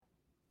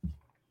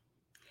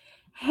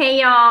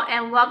Hey, y'all,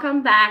 and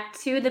welcome back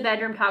to the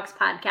Bedroom Talks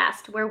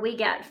podcast, where we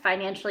get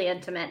financially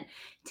intimate.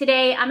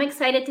 Today, I'm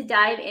excited to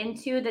dive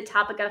into the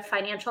topic of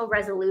financial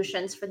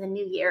resolutions for the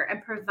new year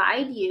and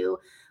provide you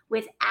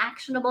with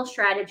actionable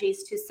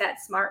strategies to set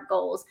smart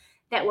goals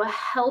that will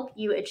help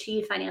you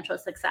achieve financial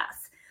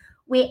success.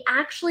 We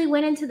actually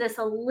went into this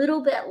a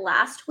little bit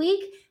last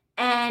week,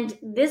 and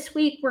this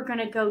week we're going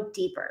to go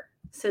deeper.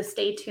 So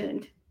stay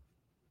tuned.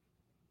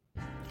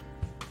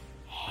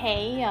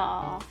 Hey,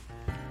 y'all.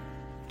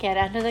 Get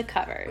under the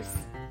covers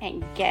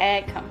and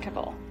get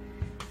comfortable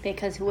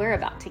because we're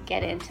about to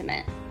get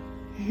intimate.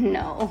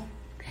 No,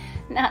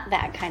 not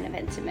that kind of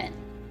intimate,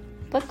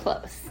 but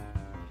close.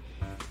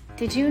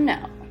 Did you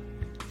know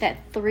that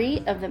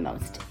 3 of the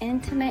most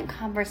intimate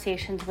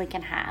conversations we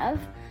can have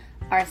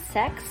are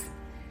sex,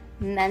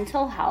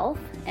 mental health,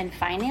 and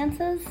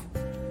finances?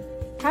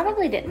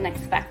 Probably didn't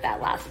expect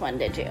that last one,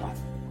 did you?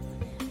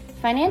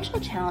 Financial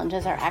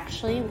challenges are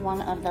actually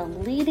one of the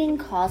leading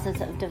causes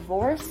of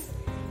divorce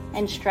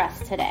and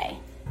stress today.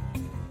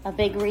 A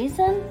big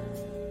reason?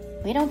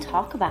 We don't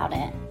talk about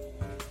it.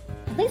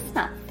 At least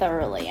not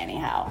thoroughly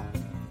anyhow.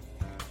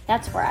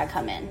 That's where I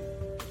come in.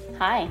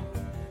 Hi,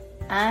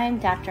 I'm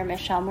Dr.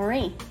 Michelle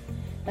Marie,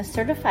 a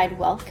certified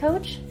wealth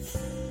coach,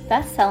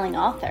 best-selling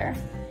author,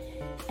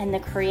 and the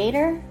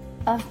creator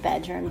of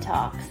Bedroom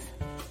Talks.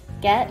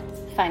 Get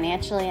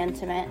Financially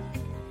Intimate,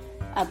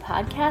 a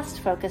podcast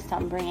focused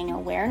on bringing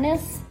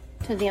awareness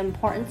to the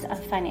importance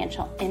of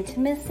financial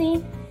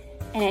intimacy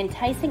and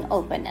enticing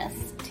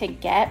openness to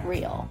get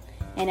real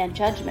in a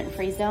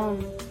judgment-free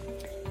zone.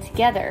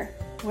 Together,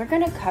 we're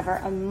going to cover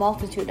a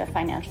multitude of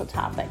financial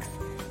topics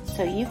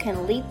so you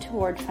can leap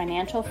toward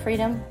financial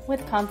freedom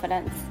with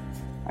confidence.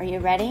 Are you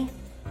ready?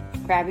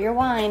 Grab your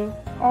wine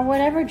or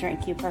whatever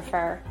drink you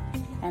prefer,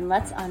 and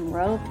let's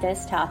unrobe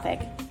this topic.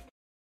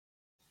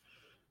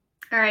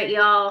 All right,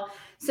 y'all.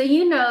 So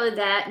you know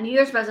that New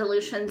Year's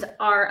resolutions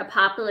are a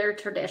popular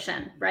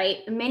tradition, right?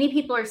 Many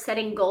people are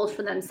setting goals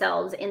for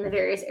themselves in the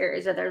various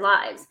areas of their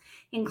lives,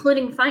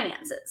 including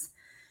finances.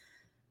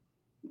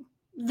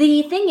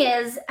 The thing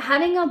is,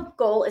 having a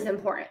goal is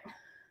important,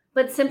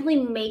 but simply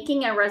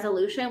making a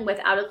resolution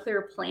without a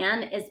clear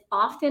plan is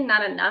often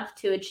not enough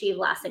to achieve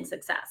lasting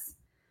success.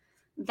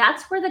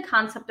 That's where the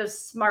concept of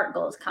SMART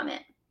goals come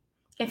in.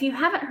 If you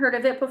haven't heard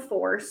of it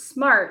before,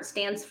 SMART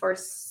stands for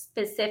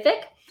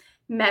specific,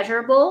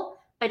 measurable,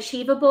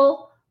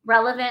 achievable,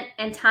 relevant,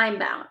 and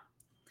time-bound.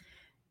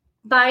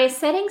 By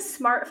setting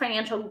smart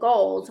financial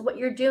goals, what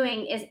you're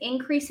doing is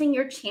increasing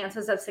your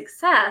chances of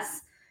success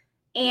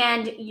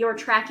and you're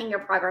tracking your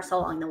progress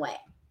along the way.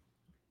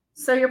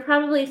 So you're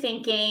probably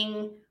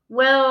thinking,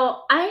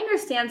 well, I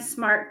understand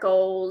SMART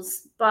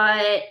goals,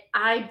 but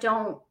I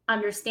don't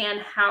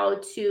understand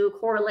how to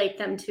correlate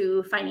them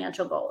to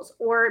financial goals.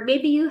 Or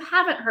maybe you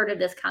haven't heard of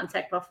this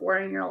concept before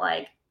and you're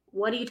like,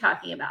 what are you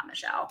talking about,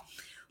 Michelle?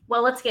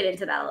 Well, let's get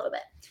into that a little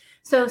bit.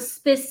 So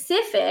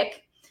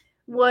specific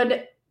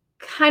would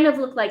kind of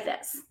look like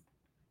this.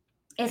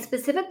 A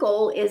specific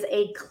goal is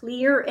a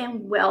clear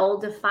and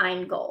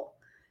well-defined goal.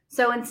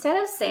 So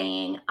instead of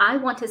saying, I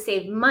want to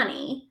save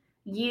money,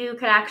 you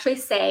could actually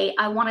say,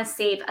 I want to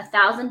save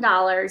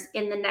 $1,000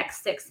 in the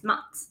next 6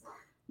 months.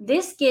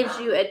 This gives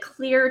you a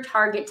clear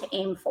target to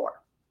aim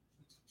for.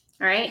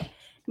 All right.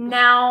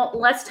 Now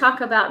let's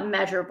talk about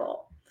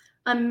measurable.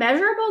 A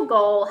measurable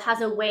goal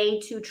has a way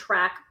to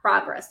track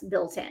progress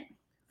built in.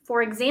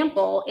 For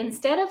example,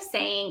 instead of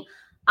saying,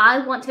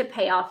 I want to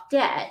pay off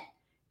debt,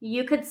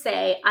 you could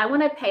say, I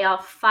want to pay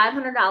off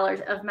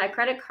 $500 of my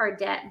credit card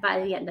debt by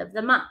the end of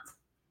the month.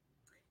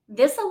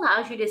 This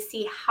allows you to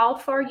see how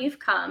far you've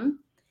come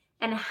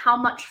and how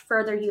much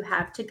further you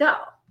have to go.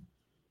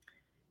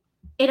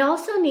 It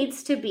also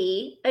needs to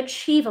be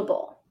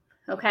achievable.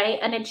 Okay,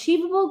 an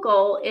achievable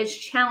goal is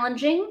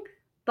challenging,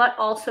 but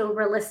also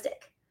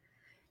realistic.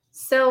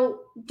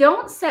 So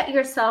don't set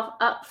yourself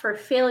up for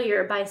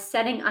failure by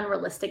setting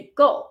unrealistic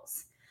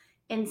goals.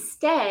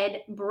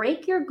 Instead,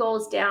 break your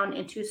goals down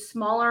into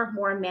smaller,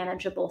 more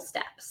manageable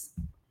steps.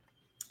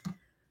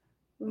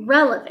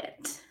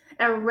 Relevant.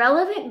 A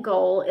relevant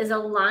goal is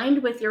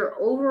aligned with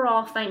your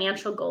overall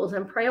financial goals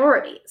and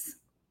priorities.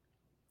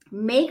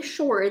 Make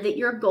sure that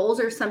your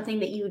goals are something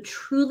that you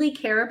truly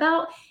care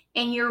about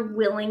and you're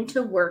willing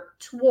to work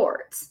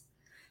towards.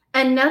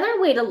 Another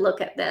way to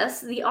look at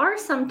this, the R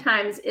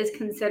sometimes is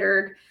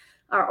considered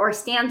or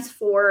stands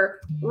for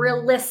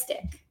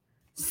realistic.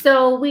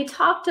 So we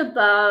talked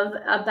above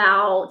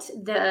about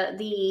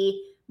the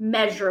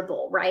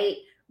measurable, right?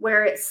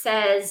 Where it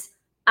says,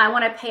 I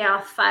want to pay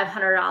off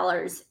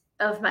 $500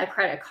 of my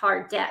credit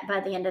card debt by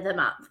the end of the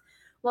month.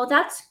 Well,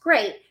 that's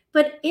great,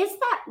 but is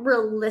that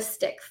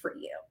realistic for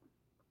you?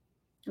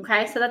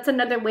 Okay, so that's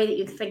another way that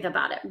you think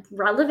about it,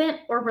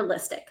 relevant or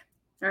realistic,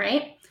 all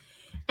right?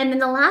 And then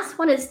the last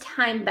one is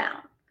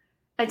time-bound.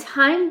 A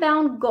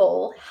time-bound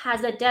goal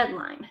has a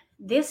deadline.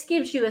 This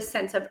gives you a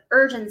sense of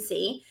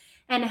urgency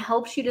and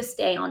helps you to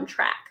stay on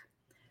track.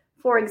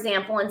 For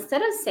example,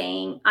 instead of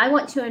saying, I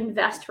want to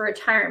invest for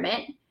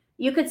retirement,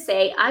 you could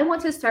say, I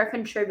want to start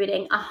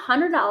contributing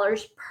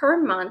 $100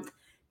 per month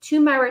to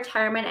my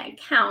retirement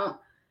account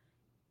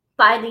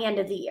by the end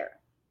of the year.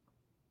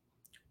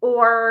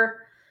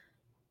 Or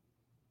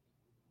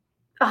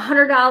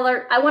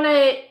 $100, I want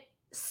to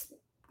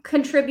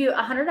contribute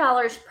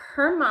 $100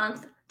 per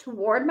month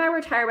toward my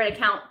retirement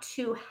account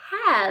to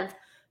have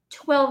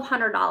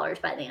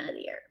 $1,200 by the end of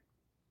the year.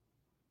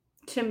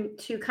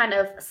 To kind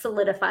of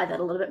solidify that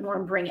a little bit more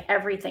and bring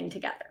everything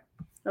together.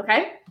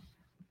 Okay?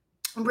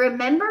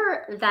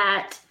 Remember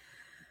that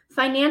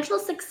financial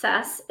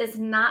success is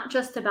not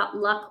just about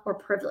luck or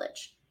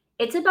privilege.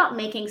 It's about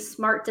making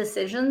smart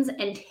decisions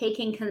and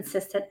taking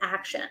consistent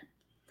action.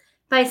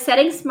 By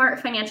setting smart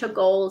financial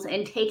goals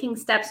and taking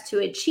steps to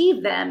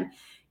achieve them,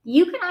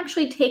 you can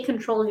actually take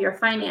control of your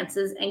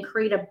finances and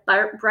create a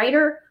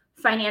brighter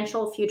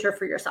financial future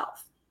for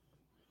yourself.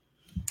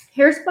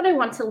 Here's what I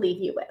want to leave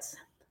you with.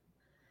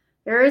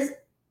 There is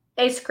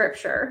a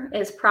scripture,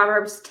 it's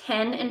Proverbs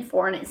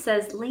 10:4, and it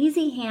says,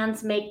 lazy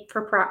hands make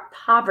for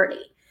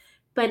poverty,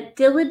 but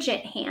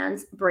diligent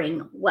hands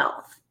bring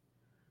wealth.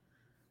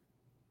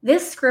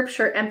 This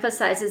scripture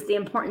emphasizes the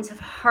importance of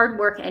hard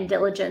work and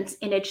diligence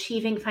in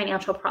achieving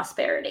financial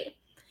prosperity.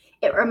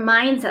 It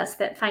reminds us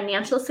that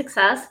financial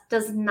success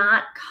does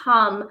not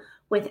come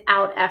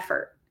without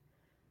effort.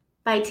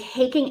 By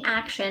taking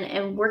action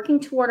and working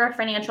toward our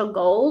financial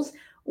goals,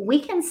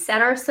 we can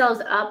set ourselves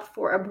up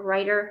for a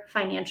brighter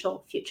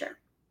financial future.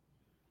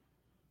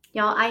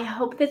 Y'all, I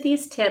hope that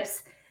these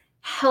tips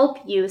help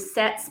you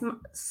set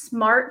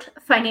smart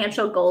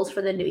financial goals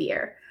for the new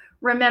year.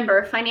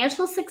 Remember,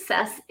 financial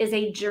success is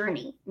a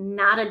journey,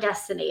 not a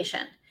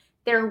destination.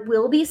 There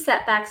will be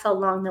setbacks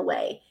along the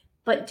way,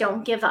 but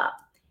don't give up.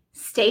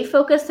 Stay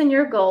focused on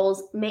your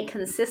goals, make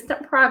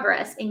consistent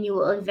progress, and you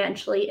will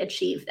eventually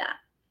achieve that.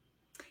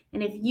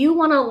 And if you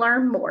want to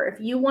learn more, if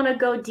you want to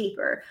go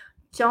deeper,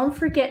 don't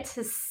forget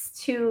to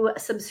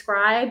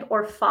subscribe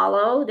or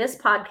follow this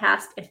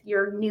podcast if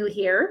you're new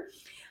here.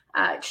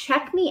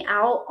 Check me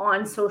out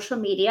on social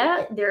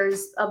media.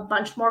 There's a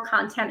bunch more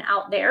content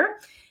out there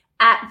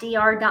at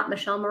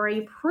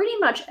dr.michelleMarie, pretty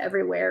much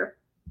everywhere.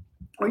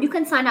 Or you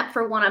can sign up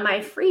for one of my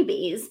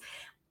freebies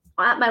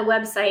at my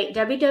website,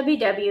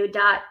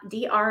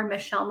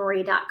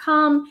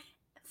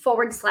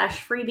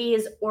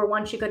 www.drmichellemarie.com/freebies. Or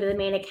once you go to the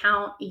main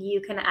account,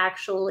 you can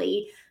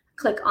actually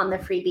click on the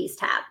freebies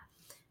tab.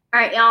 All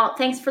right, y'all.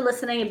 Thanks for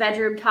listening to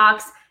Bedroom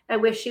Talks. I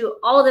wish you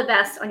all the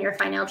best on your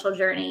financial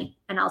journey,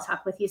 and I'll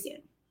talk with you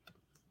soon.